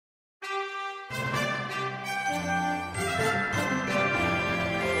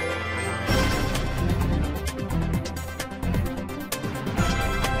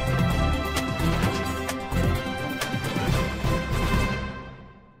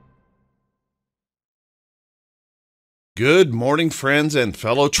Good morning, friends and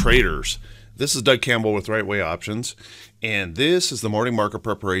fellow traders. This is Doug Campbell with Right Way Options, and this is the morning market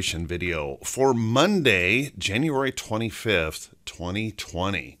preparation video for Monday, January 25th,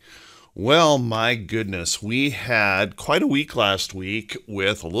 2020. Well, my goodness, we had quite a week last week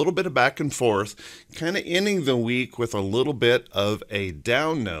with a little bit of back and forth, kind of ending the week with a little bit of a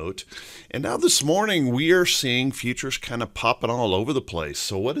down note. And now this morning, we are seeing futures kind of popping all over the place.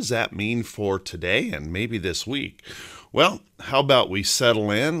 So what does that mean for today and maybe this week? Well, how about we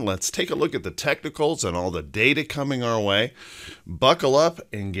settle in? Let's take a look at the technicals and all the data coming our way. Buckle up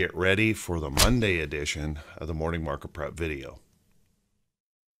and get ready for the Monday edition of the Morning Market Prep video.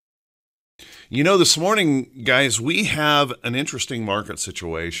 You know, this morning, guys, we have an interesting market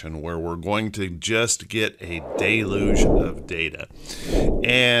situation where we're going to just get a deluge of data.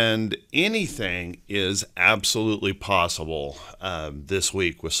 And anything is absolutely possible this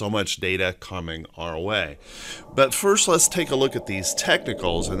week with so much data coming our way. But first, let's take a look at these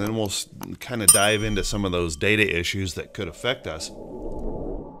technicals, and then we'll kind of dive into some of those data issues that could affect us.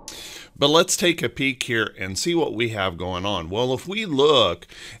 But let's take a peek here and see what we have going on. Well, if we look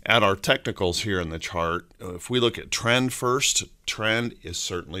at our technicals here in the chart, if we look at trend first, trend is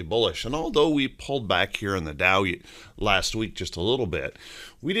certainly bullish. And although we pulled back here in the Dow last week just a little bit,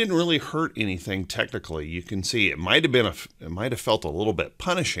 we didn't really hurt anything technically. You can see it might have felt a little bit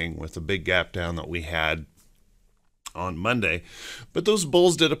punishing with the big gap down that we had on Monday, but those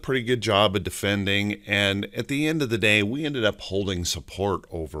bulls did a pretty good job of defending, and at the end of the day, we ended up holding support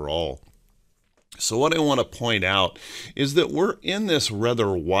overall. So what I want to point out is that we're in this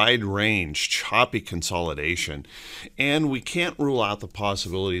rather wide range, choppy consolidation, and we can't rule out the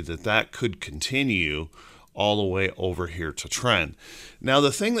possibility that that could continue all the way over here to trend. Now,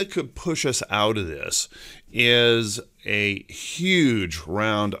 the thing that could push us out of this is a huge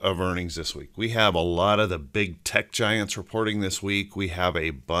round of earnings this week. We have a lot of the big tech giants reporting this week. We have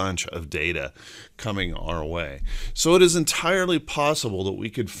a bunch of data coming our way. So it is entirely possible that we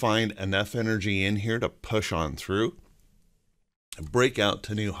could find enough energy in here to push on through, break out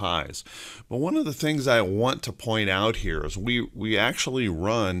to new highs. But one of the things I want to point out here is we actually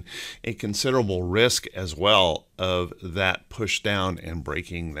run a considerable risk as well of that push down and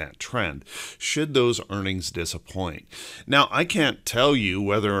breaking that trend should those earnings disappoint. Now, I can't tell you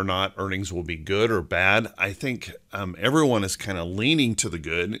whether or not earnings will be good or bad. I think everyone is kind of leaning to the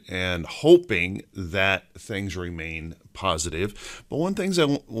good and hoping that things remain positive. But one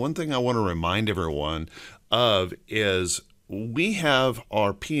thing I want to remind everyone of is we have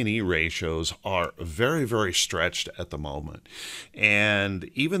our P&E ratios are very, very stretched at the moment. And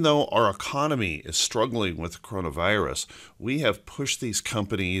even though our economy is struggling with the coronavirus, we have pushed these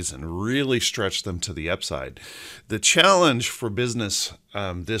companies and really stretched them to the upside. The challenge for business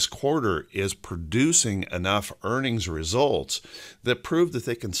this quarter is producing enough earnings results that prove that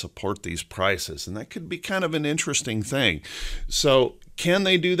they can support these prices. And that could be kind of an interesting thing. So can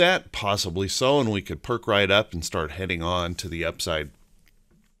they do that? Possibly so, and we could perk right up and start heading on to the upside.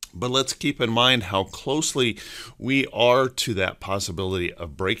 But let's keep in mind how closely we are to that possibility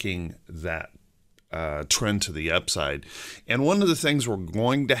of breaking that trend to the upside. And one of the things we're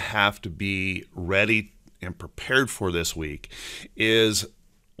going to have to be ready and prepared for this week is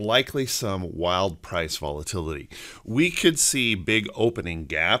likely some wild price volatility. We could see big opening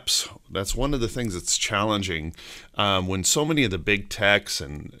gaps. That's one of the things that's challenging when so many of the big techs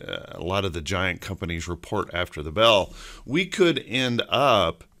and a lot of the giant companies report after the bell. We could end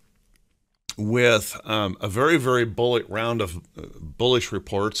up with a very, very bullish round of bullish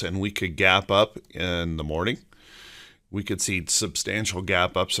reports, and we could gap up in the morning. We could see substantial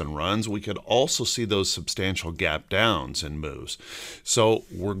gap ups and runs. We could also see those substantial gap downs and moves. So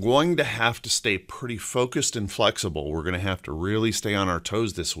we're going to have to stay pretty focused and flexible. We're going to have to really stay on our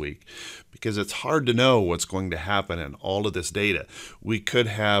toes this week because it's hard to know what's going to happen in all of this data. We could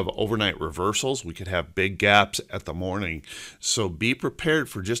have overnight reversals. We could have big gaps at the morning. So be prepared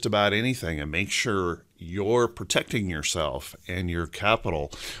for just about anything and make sure you're protecting yourself and your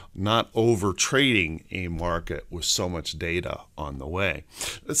capital, not over trading a market with so much data on the way.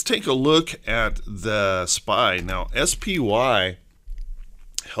 Let's take a look at the SPY. Now, SPY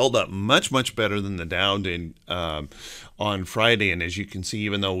held up much, much better than the Dow did on Friday. And as you can see,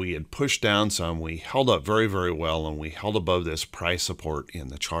 even though we had pushed down some, we held up very, very well, and we held above this price support in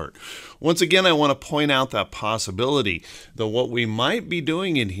the chart. Once again, I want to point out that possibility that what we might be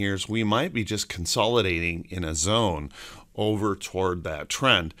doing in here is we might be just consolidating in a zone over toward that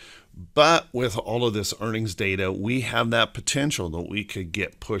trend. But with all of this earnings data, we have that potential that we could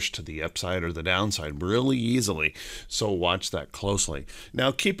get pushed to the upside or the downside really easily. So watch that closely.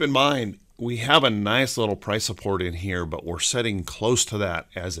 Now, keep in mind, we have a nice little price support in here, but we're setting close to that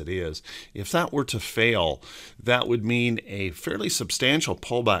as it is. If that were to fail, that would mean a fairly substantial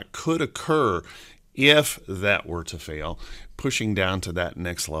pullback could occur if that were to fail, pushing down to that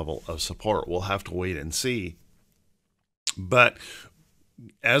next level of support. We'll have to wait and see. But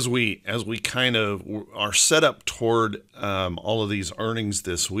as we kind of are set up toward all of these earnings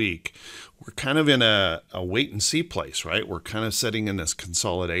this week, we're kind of in a wait and see place, right? We're kind of sitting in this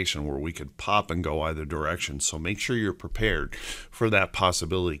consolidation where we could pop and go either direction. So make sure you're prepared for that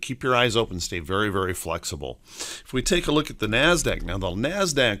possibility. Keep your eyes open, stay very, very flexible. If we take a look at the NASDAQ, now the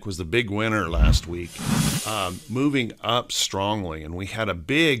NASDAQ was the big winner last week, moving up strongly. And we had a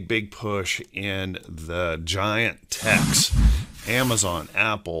big push in the giant techs, Amazon,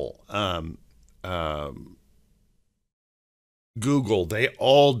 Apple, Google. They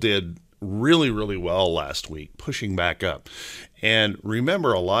all did really well last week, pushing back up. And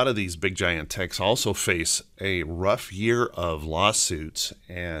remember, a lot of these big giant techs also face a rough year of lawsuits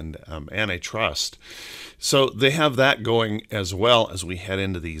and antitrust. So they have that going as well as we head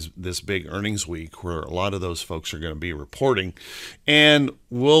into this big earnings week where a lot of those folks are going to be reporting. And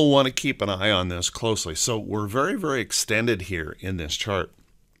we'll want to keep an eye on this closely. So we're very extended here in this chart.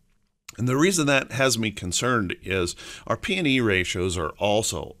 And the reason that has me concerned is our P&E ratios are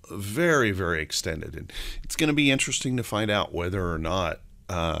also very extended. And it's going to be interesting to find out whether or not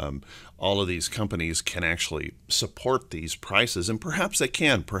all of these companies can actually support these prices. And perhaps they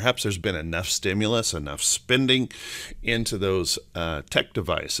can. Perhaps there's been enough stimulus, enough spending into those tech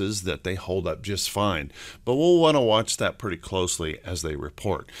devices that they hold up just fine. But we'll want to watch that pretty closely as they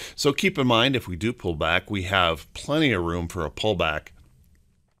report. So keep in mind, if we do pull back, we have plenty of room for a pullback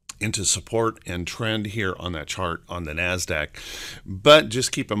into support and trend here on that chart on the NASDAQ. But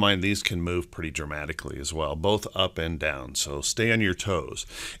just keep in mind, these can move pretty dramatically as well, both up and down. So stay on your toes.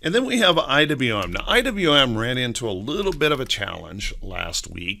 And then we have IWM. Now, IWM ran into a little bit of a challenge last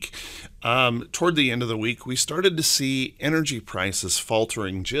week. Toward the end of the week, we started to see energy prices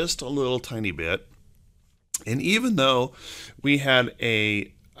faltering just a little tiny bit. And even though we had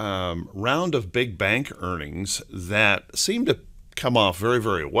a round of big bank earnings that seemed to come off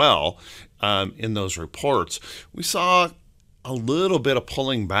very well in those reports, we saw a little bit of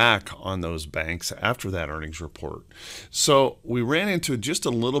pulling back on those banks after that earnings report. So we ran into just a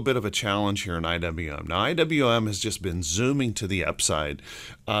little bit of a challenge here in IWM. Now, IWM has just been zooming to the upside,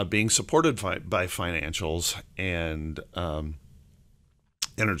 being supported by financials and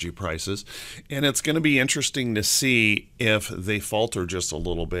energy prices. And it's going to be interesting to see if they falter just a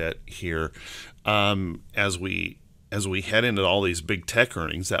little bit here as we head into all these big tech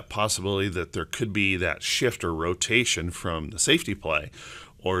earnings, that possibility that there could be that shift or rotation from the safety play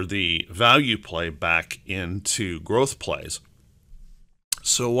or the value play back into growth plays.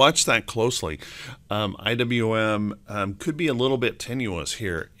 So watch that closely. IWM could be a little bit tenuous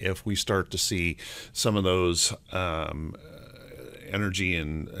here if we start to see some of those energy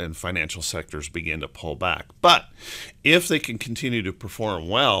and financial sectors begin to pull back. But if they can continue to perform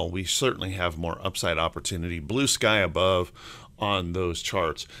well, we certainly have more upside opportunity, blue sky above on those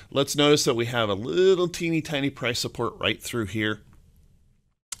charts. Let's notice that we have a little teeny tiny price support right through here.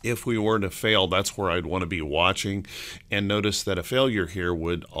 If we were to fail, that's where I'd want to be watching, and notice that a failure here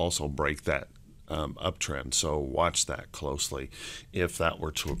would also break that uptrend. So watch that closely if that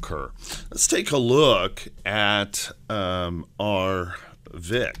were to occur. Let's take a look at our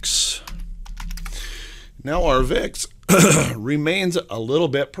VIX. Now our VIX remains a little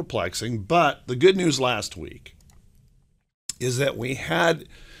bit perplexing, but the good news last week is that we had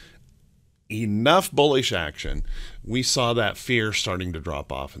enough bullish action. We saw that fear starting to drop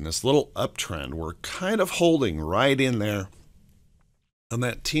off, and this little uptrend, we're kind of holding right in there on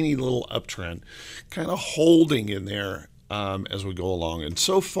that teeny little uptrend, kind of holding in there as we go along. And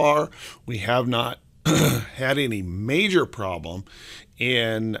so far, we have not had any major problem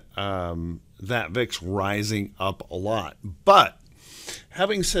in that VIX rising up a lot. But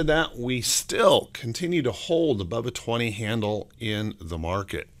having said that, we still continue to hold above a 20 handle in the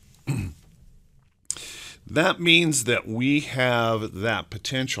market. That means that we have that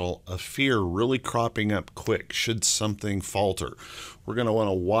potential of fear really cropping up quick should something falter. We're going to want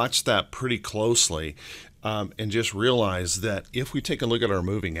to watch that pretty closely and just realize that if we take a look at our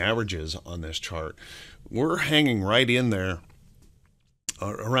moving averages on this chart, we're hanging right in there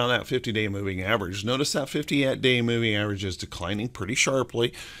around that 50-day moving average. Notice that 50-day moving average is declining pretty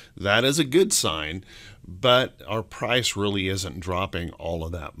sharply. That is a good sign. but our price really isn't dropping all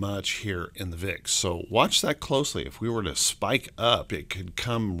of that much here in the VIX. So watch that closely. If we were to spike up, it could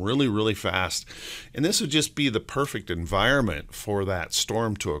come really, really fast. And this would just be the perfect environment for that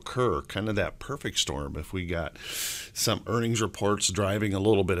storm to occur, kind of that perfect storm. If we got some earnings reports driving a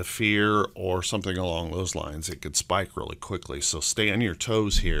little bit of fear or something along those lines, it could spike really quickly. So stay on your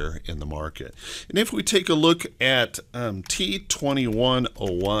toes here in the market. And if we take a look at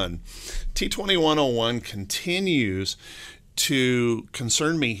T2101, T2101 continues to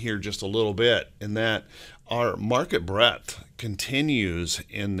concern me here just a little bit, in that our market breadth continues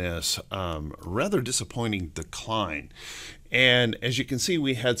in this rather disappointing decline. And as you can see,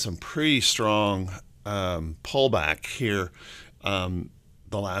 we had some pretty strong pullback here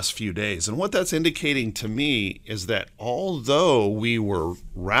the last few days. And what that's indicating to me is that although we were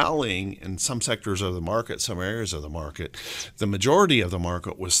rallying in some sectors of the market, some areas of the market, the majority of the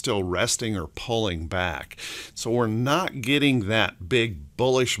market was still resting or pulling back. So we're not getting that big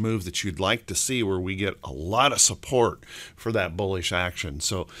bullish move that you'd like to see, where we get a lot of support for that bullish action.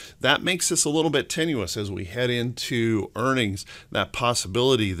 So that makes this a little bit tenuous as we head into earnings, that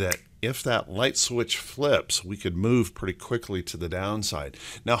possibility that if that light switch flips, we could move pretty quickly to the downside.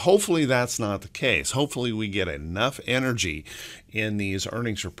 Now, hopefully that's not the case. Hopefully we get enough energy in these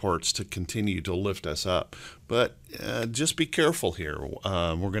earnings reports to continue to lift us up. But just be careful here.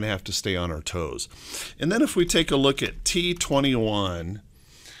 We're going to have to stay on our toes. And then if we take a look at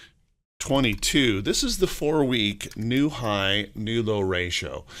T2122, this is the 4-week new high, new low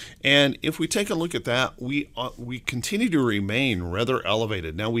ratio. And if we take a look at that, we continue to remain rather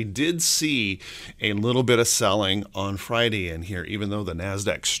elevated. Now, we did see a little bit of selling on Friday in here, even though the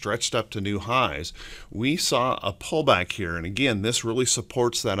NASDAQ stretched up to new highs. We saw a pullback here. And again, this really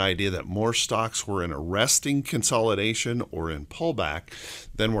supports that idea that more stocks were in a resting consolidation or in pullback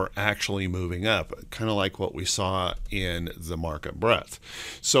than were actually moving up, kind of like what we saw in the market breadth.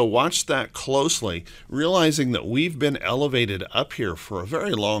 So watch that closely, realizing that we've been elevated up here for a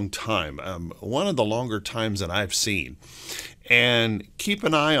very long time, one of the longer times that I've seen. And keep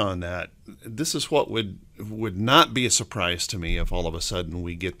an eye on that. This is what would not be a surprise to me if all of a sudden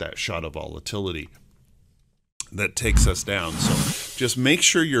we get that shot of volatility that takes us down. So just make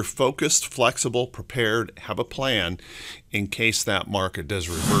sure you're focused, flexible, prepared, have a plan in case that market does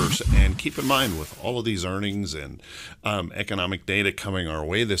reverse. And keep in mind, with all of these earnings and economic data coming our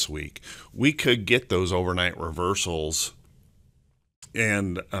way this week, we could get those overnight reversals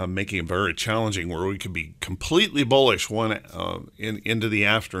and making it very challenging, where we could be completely bullish into the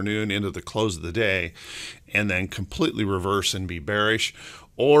afternoon, into the close of the day, and then completely reverse and be bearish,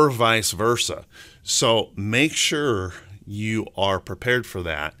 or vice versa. So make sure you are prepared for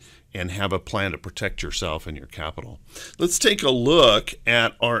that and have a plan to protect yourself and your capital. Let's take a look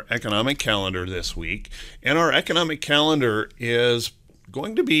at our economic calendar this week. And our economic calendar is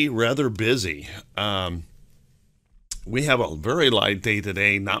going to be rather busy. We have a very light day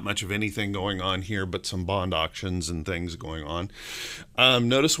today, not much of anything going on here, but some bond auctions and things going on.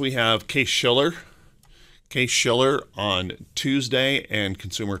 Notice we have Case-Shiller on Tuesday and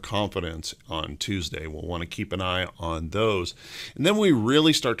consumer confidence on Tuesday. We'll want to keep an eye on those. And then we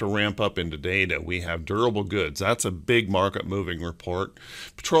really start to ramp up into data. We have durable goods. That's a big market moving report.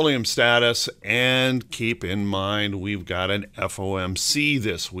 Petroleum status, and keep in mind we've got an FOMC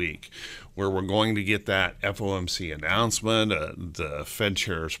this week, where we're going to get that FOMC announcement, the Fed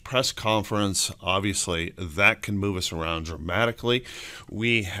chair's press conference. Obviously, that can move us around dramatically.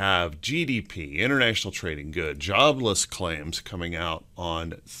 We have GDP, international trading good, jobless claims coming out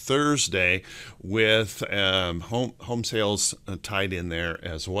on Thursday, with home sales tied in there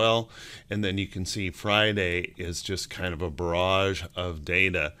as well. And then you can see Friday is just kind of a barrage of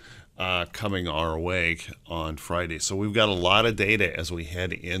data coming our way on Friday. So we've got a lot of data as we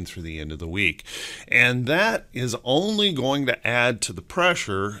head in through the end of the week. And that is only going to add to the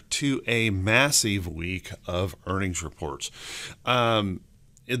pressure to a massive week of earnings reports.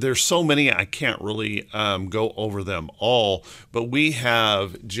 There's so many, I can't really go over them all, but we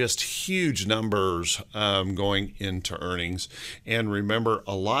have just huge numbers going into earnings. And remember,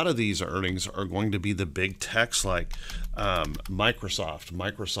 a lot of these earnings are going to be the big techs like Microsoft.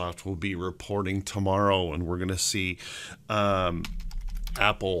 Microsoft will be reporting tomorrow, and we're going to see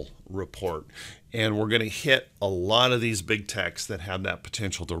Apple report. And we're going to hit a lot of these big techs that have that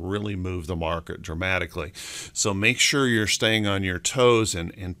potential to really move the market dramatically. So make sure you're staying on your toes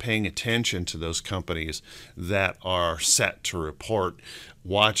and paying attention to those companies that are set to report.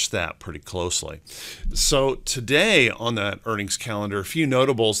 Watch that pretty closely. So today on that earnings calendar, a few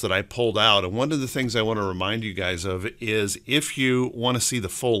notables that I pulled out. And one of the things I want to remind you guys of is if you want to see the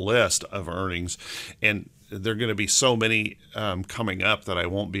full list of earnings, and there are going to be so many coming up that I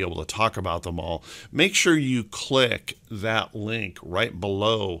won't be able to talk about them all. Make sure you click that link right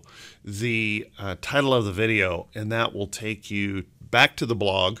below the title of the video, and that will take you back to the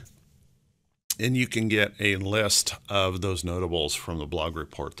blog, and you can get a list of those notables from the blog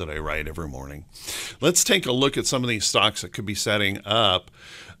report that I write every morning. Let's take a look at some of these stocks that could be setting up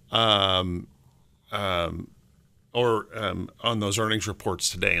on those earnings reports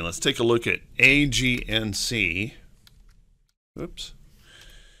today. Let's take a look at AGNC. Oops.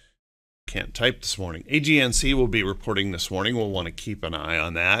 Can't type this morning. AGNC will be reporting this morning. We'll want to keep an eye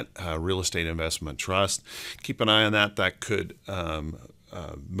on that. Real Estate Investment Trust. Keep an eye on that. That could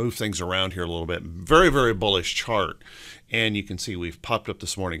move things around here a little bit. Very, very bullish chart. And you can see we've popped up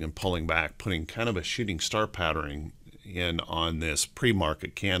this morning and pulling back, putting kind of a shooting star patterning in on this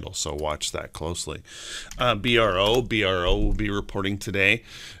pre-market candle, so watch that closely. BRO will be reporting today.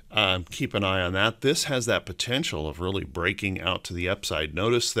 Keep an eye on that. This has that potential of really breaking out to the upside.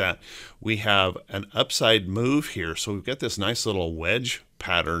 Notice that we have an upside move here, so we've got this nice little wedge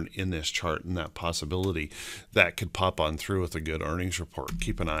pattern in this chart, and that possibility that could pop on through with a good earnings report.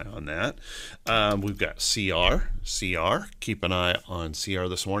 Keep an eye on that. We've got CR. Keep an eye on CR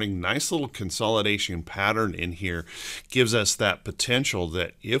this morning. Nice little consolidation pattern in here. Gives us that potential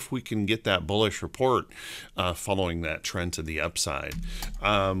that if we can get that bullish report following that trend to the upside.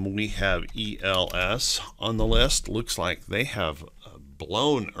 We have ELS on the list. Looks like they have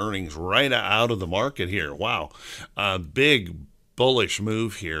blown earnings right out of the market here. Wow. Big bullish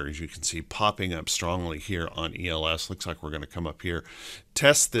move here, as you can see, popping up strongly here on ELS. Looks like we're going to come up here,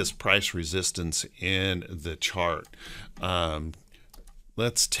 test this price resistance in the chart.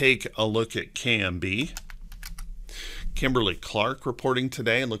 Let's take a look at KMB. Kimberly-Clark reporting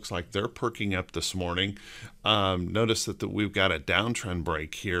today. It looks like they're perking up this morning. Notice that we've got a downtrend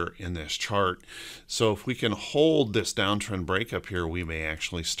break here in this chart. So if we can hold this downtrend break up here, we may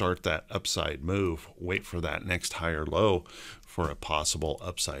actually start that upside move. Wait for that next higher low for a possible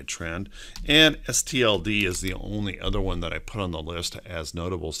upside trend. And STLD is the only other one that I put on the list as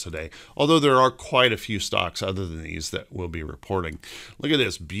notables today, although there are quite a few stocks other than these that will be reporting. Look at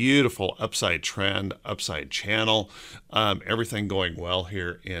this beautiful upside trend, upside channel, everything going well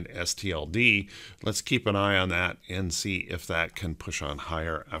here in STLD. Let's keep an eye on that and see if that can push on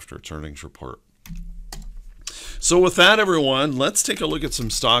higher after its earnings report. So with that, everyone, let's take a look at some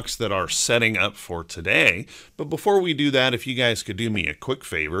stocks that are setting up for today. But before we do that, if you guys could do me a quick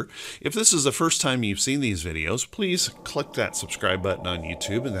favor, if this is the first time you've seen these videos, please click that subscribe button on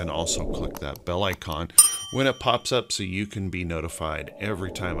YouTube and then also click that bell icon when it pops up so you can be notified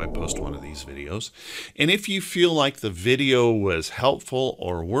every time I post one of these videos. And if you feel like the video was helpful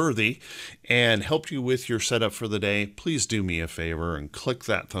or worthy and helped you with your setup for the day, please do me a favor and click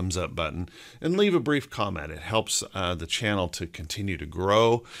that thumbs up button and leave a brief comment. It helps the channel to continue to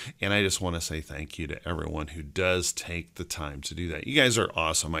grow, and I just want to say thank you to everyone who does take the time to do that. You guys are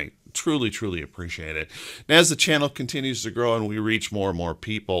awesome. I truly appreciate it. And as the channel continues to grow and we reach more and more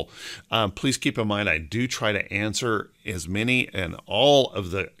people, please keep in mind I do try to answer as many and all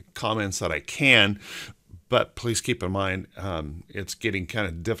of the comments that I can. But please keep in mind, it's getting kind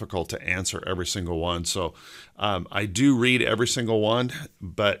of difficult to answer every single one. So I do read every single one,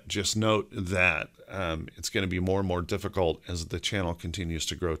 but just note that it's going to be more and more difficult as the channel continues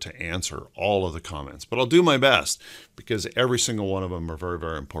to grow to answer all of the comments. But I'll do my best because every single one of them are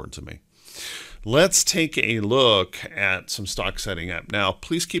very important to me. Let's take a look at some stock setting up. Now,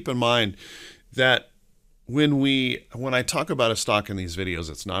 please keep in mind that when I talk about a stock in these videos,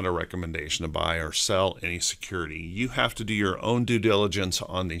 it's not a recommendation to buy or sell any security. You have to do your own due diligence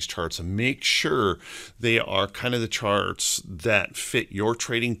on these charts and make sure they are kind of the charts that fit your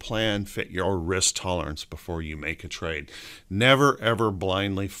trading plan, fit your risk tolerance before you make a trade. Never ever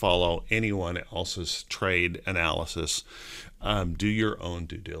blindly follow anyone else's trade analysis. Do your own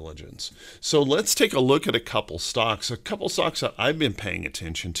due diligence. So let's take a look at a couple stocks that I've been paying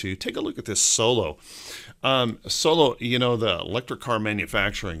attention to. Take a look at this Solo. Solo, you know, the electric car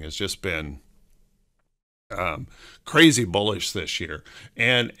manufacturing has just been crazy bullish this year.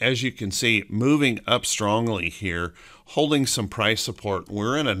 And as you can see, moving up strongly here, holding some price support.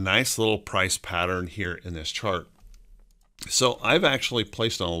 We're in a nice little price pattern here in this chart. So I've actually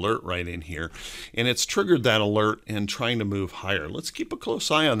placed an alert right in here, and it's triggered that alert and trying to move higher. Let's keep a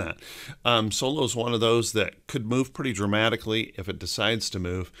close eye on that. Solo is one of those that could move pretty dramatically if it decides to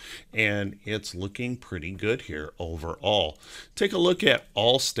move, and it's looking pretty good here overall. Take a look at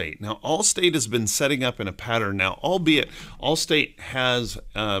Allstate. Now, Allstate has been setting up in a pattern now, albeit Allstate has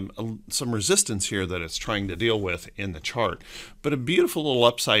some resistance here that it's trying to deal with in the chart, but a beautiful little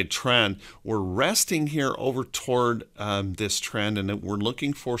upside trend. We're resting here over toward this trend, and we're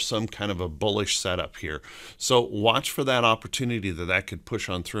looking for some kind of a bullish setup here. So watch for that opportunity that could push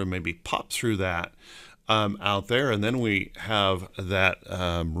on through, maybe pop through that out there, and then we have that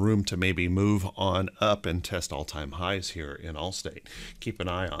room to maybe move on up and test all-time highs here in Allstate. Keep an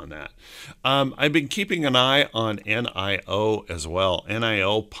eye on that. I've been keeping an eye on NIO as well.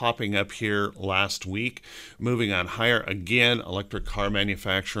 NIO popping up here last week, moving on higher again. Electric car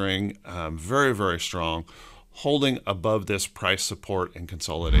manufacturing, very, very strong, holding above this price support and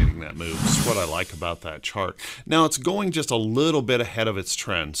consolidating that move. That's what I like about that chart. Now it's going just a little bit ahead of its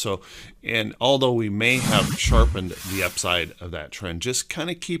trend. So, and although we may have sharpened the upside of that trend, just kind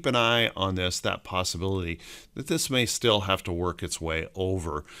of keep an eye on this, that possibility that this may still have to work its way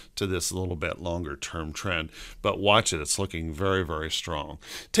over to this little bit longer term trend. But watch it, it's looking very, very strong.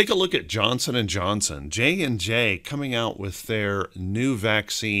 Take a look at Johnson & Johnson. J&J coming out with their new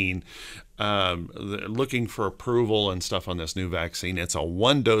vaccine, looking for approval and stuff on this new vaccine. It's a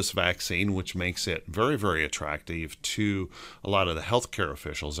one-dose vaccine, which makes it very, very attractive to a lot of the healthcare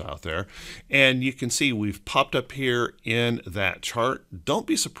officials out there. And you can see we've popped up here in that chart. Don't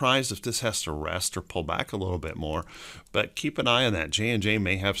be surprised if this has to rest or pull back a little bit more, but keep an eye on that. J&J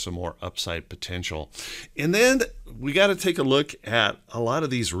may have some more upside potential. And then we got to take a look at a lot of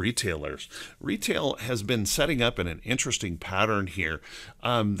these retailers. Retail has been setting up in an interesting pattern here.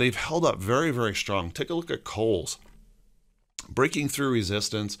 They've held up very, very strong. Take a look at Kohl's. Breaking through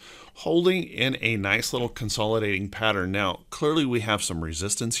resistance, holding in a nice little consolidating pattern. Now, clearly we have some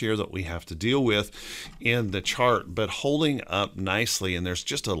resistance here that we have to deal with in the chart, but holding up nicely, and there's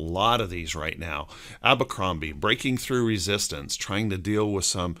just a lot of these right now. Abercrombie, breaking through resistance, trying to deal with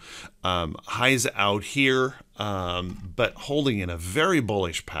some highs out here, but holding in a very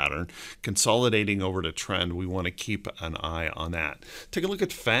bullish pattern, consolidating over to trend. We want to keep an eye on that. Take a look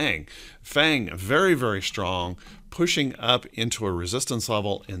at Fang. Fang, very, very strong, pushing up into a resistance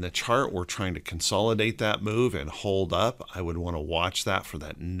level in the chart. We're trying to consolidate that move and hold up. I would want to watch that for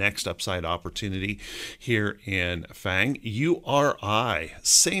that next upside opportunity here in Fang. URI,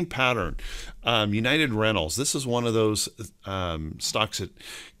 same pattern. United Rentals, this is one of those stocks that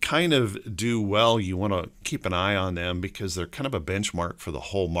kind of do well. You want to keep an eye on them because they're kind of a benchmark for the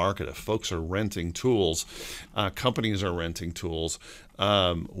whole market. If folks are renting tools, companies are renting tools,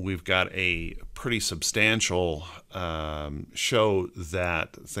 we've got a pretty substantial show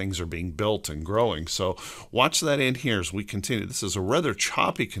that things are being built and growing. So watch that in here as we continue. This is a rather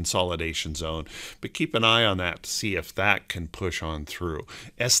choppy consolidation zone, but keep an eye on that to see if that can push on through.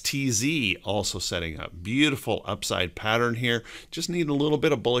 STZ also setting up. Beautiful upside pattern here. Just need a little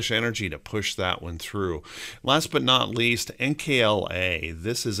bit of bullish energy to push that one through. Last but not least, NKLA.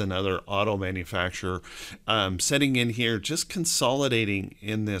 This is another auto manufacturer setting in here, just consolidating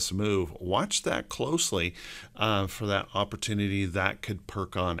in this move. Watch that closely for that opportunity that could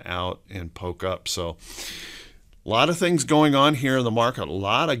perk on out and poke up. So a lot of things going on here in the market, a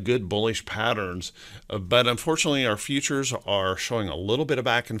lot of good bullish patterns, but unfortunately our futures are showing a little bit of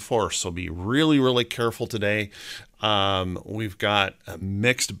back and forth, so be really, really careful today. We've got a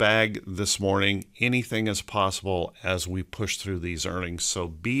mixed bag this morning. Anything is possible as we push through these earnings, so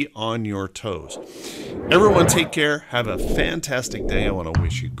be on your toes. Everyone take care. Have a fantastic day. I want to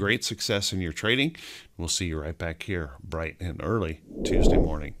wish you great success in your trading. We'll see you right back here bright and early Tuesday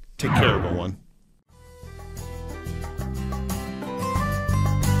morning. Take care, everyone.